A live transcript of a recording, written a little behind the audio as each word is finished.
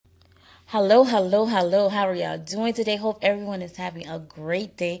Hello, hello, hello. How are y'all doing today? Hope everyone is having a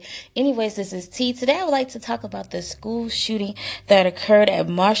great day. Anyways, this is T. Today I would like to talk about the school shooting that occurred at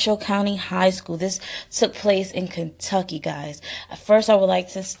Marshall County High School. This took place in Kentucky, guys. First, I would like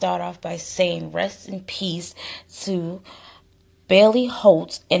to start off by saying rest in peace to Bailey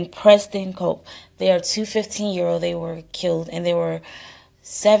Holtz and Preston Cope. They are two 15-year-olds. They were killed, and there were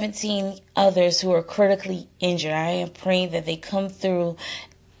 17 others who were critically injured. I am praying that they come through.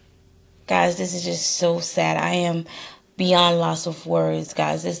 Guys, this is just so sad. I am beyond loss of words,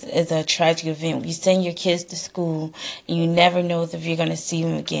 guys. This is a tragic event. You send your kids to school and you never know if you're going to see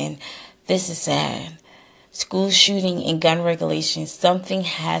them again. This is sad. School shooting and gun regulations. Something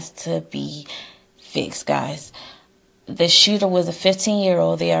has to be fixed, guys. The shooter was a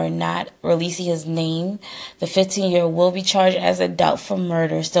 15-year-old. They are not releasing his name. The 15-year-old will be charged as a doubtful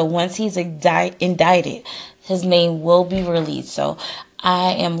murder. So once he's indicted, his name will be released. So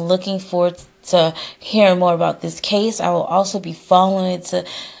I am looking forward to hearing more about this case. I will also be following it to,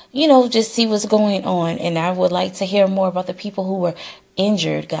 just see what's going on. And I would like to hear more about the people who were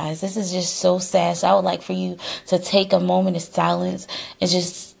injured, guys. This is just so sad. So I would like for you to take a moment of silence and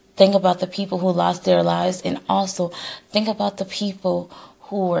just think about the people who lost their lives, and also think about the people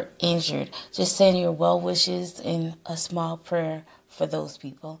who were injured. Just send your well wishes and a small prayer for those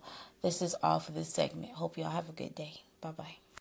people. This is all for this segment. Hope y'all have a good day. Bye-bye.